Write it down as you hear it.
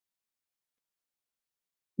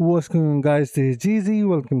What's going on, guys? This is GZ.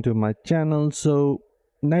 Welcome to my channel. So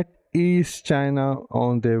NetEase China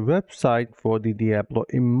on their website for the Diablo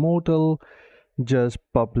Immortal just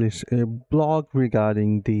published a blog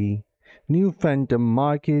regarding the new Phantom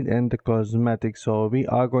market and the cosmetics. So we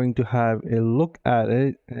are going to have a look at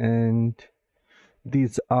it, and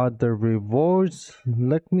these are the rewards.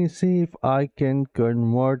 Let me see if I can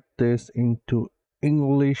convert this into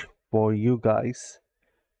English for you guys.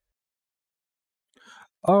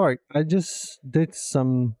 Alright, I just did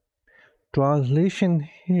some translation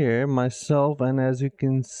here myself, and as you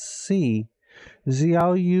can see,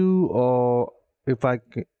 Xiaoyao, or if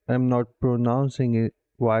am not pronouncing it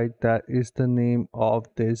right, that is the name of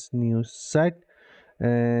this new set,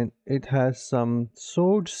 and it has some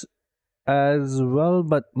swords as well,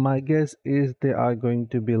 but my guess is they are going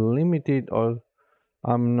to be limited, or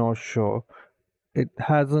I'm not sure. It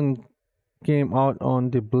hasn't came out on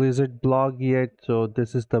the Blizzard blog yet, so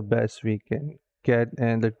this is the best we can get,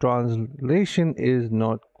 and the translation is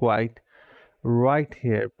not quite right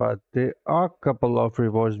here, but there are a couple of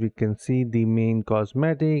rewards. We can see the main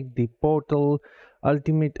cosmetic, the portal,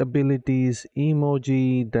 ultimate abilities,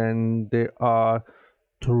 emoji, then there are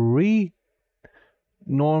three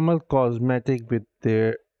normal cosmetic with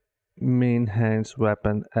their main hands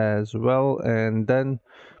weapon as well, and then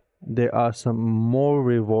there are some more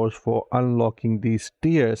rewards for unlocking these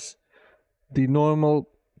tiers, the normal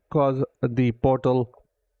cause, the portal,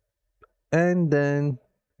 and then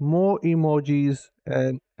more emojis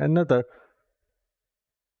and another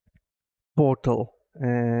portal.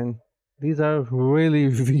 And these are really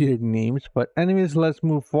weird names, but anyways, let's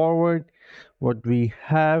move forward what we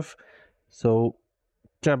have. So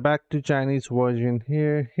back to Chinese version.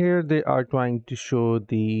 Here they are trying to show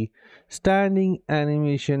the standing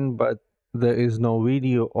animation, but there is no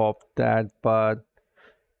video of that. But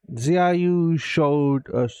Xiaoyu showed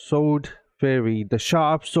a sword fairy, the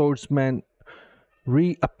sharp swordsman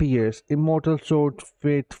reappears. Immortal sword,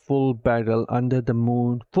 faithful battle under the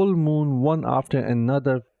moon, full moon, one after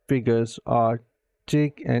another. Figures are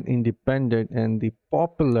chic and independent, and the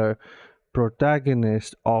popular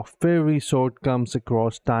protagonist of Fairy Sword comes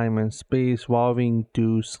across time and space, vowing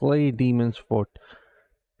to slay demons for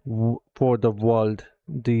the world.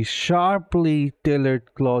 The sharply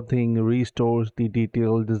tailored clothing restores the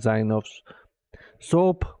detailed design of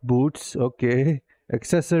soap, boots, okay,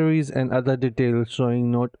 accessories, and other details,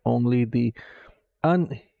 showing not only the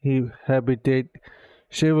uninhabited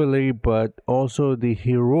chivalry but also the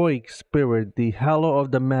heroic spirit. The halo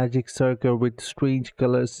of the magic circle with strange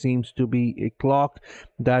colors seems to be a clock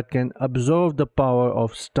that can absorb the power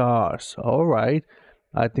of stars. Alright,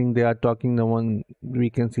 I think they are talking the one we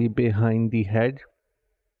can see behind the head,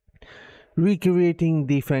 recreating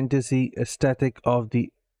the fantasy aesthetic of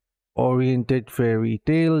the oriented fairy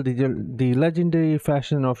tale, the legendary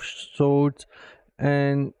fashion of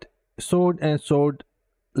and sword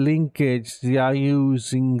linkage. Xiaoyu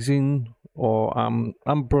Xingxin, or I'm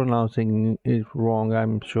pronouncing it wrong,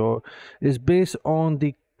 I'm sure, is based on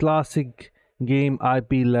the classic game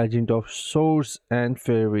IP Legend of Swords and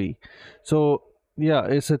Fairy. So yeah,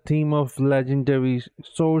 it's a theme of legendary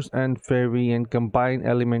swords and fairy, and combine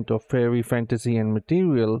element of fairy fantasy and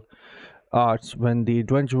material arts when the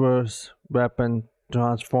adventurous weapon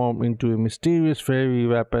transforms into a mysterious fairy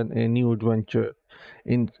weapon. A new adventure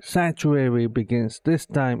in Sanctuary begins. This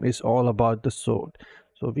time is all about the sword.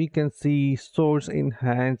 So we can see swords in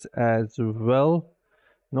hands as well.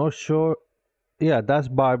 Not sure. Yeah, that's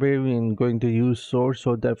barbarian going to use sword,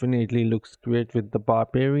 so definitely looks great with the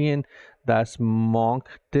barbarian. That's monk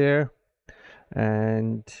there,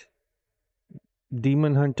 and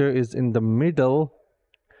demon hunter is in the middle,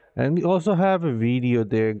 and we also have a video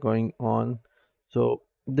there going on. So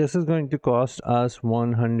this is going to cost us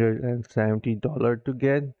 $170 to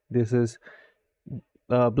get. This is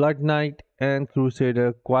Blood Knight and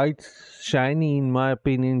Crusader, quite shiny in my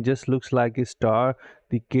opinion, just looks like a star.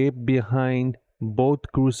 The cape behind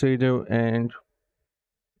both Crusader and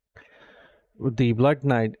the Blood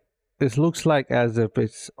Knight, it looks like as if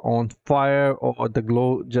it's on fire, or the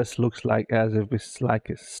glow just looks like as if it's like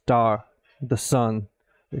a star, the sun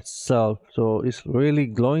itself. So it's really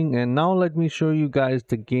glowing. And now let me show you guys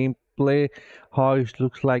the gameplay, how it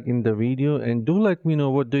looks like in the video, and do let me know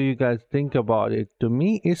what do you guys think about it. To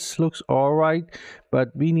me it looks all right,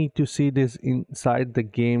 but we need to see this inside the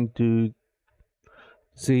game to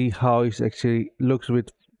see how it actually looks with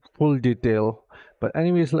full detail. But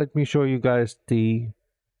anyways, let me show you guys the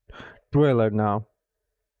trailer now.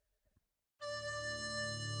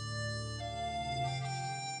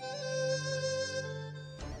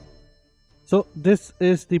 So this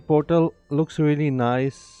is the portal, looks really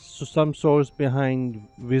nice. So some source behind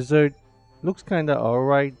wizard looks kinda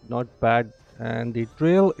alright, not bad. And the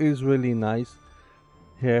trail is really nice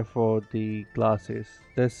here for the glasses.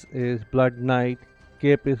 This is Blood Knight.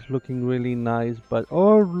 Cape is looking really nice, but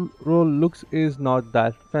overall looks is not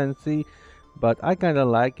that fancy, but I kinda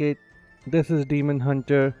like it. This is Demon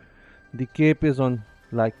Hunter. The cape is on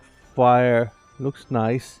like fire, looks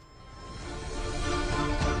nice.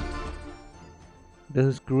 This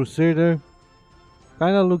is Crusader.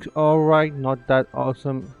 Kinda looks alright, not that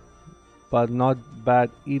awesome, but not bad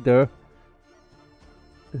either.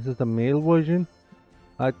 This is the male version,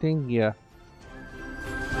 I think, yeah.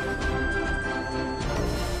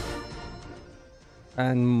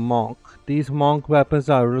 And Monk. These Monk weapons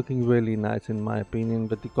are looking really nice in my opinion,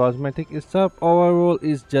 but the cosmetic itself overall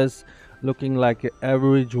is just looking like an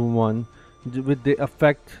average one with the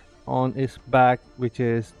effect on its back, which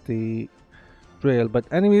is the trail.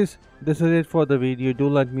 But anyways, this is it for the video. Do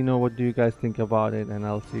let me know what do you guys think about it, and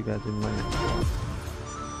I'll see you guys in my next one.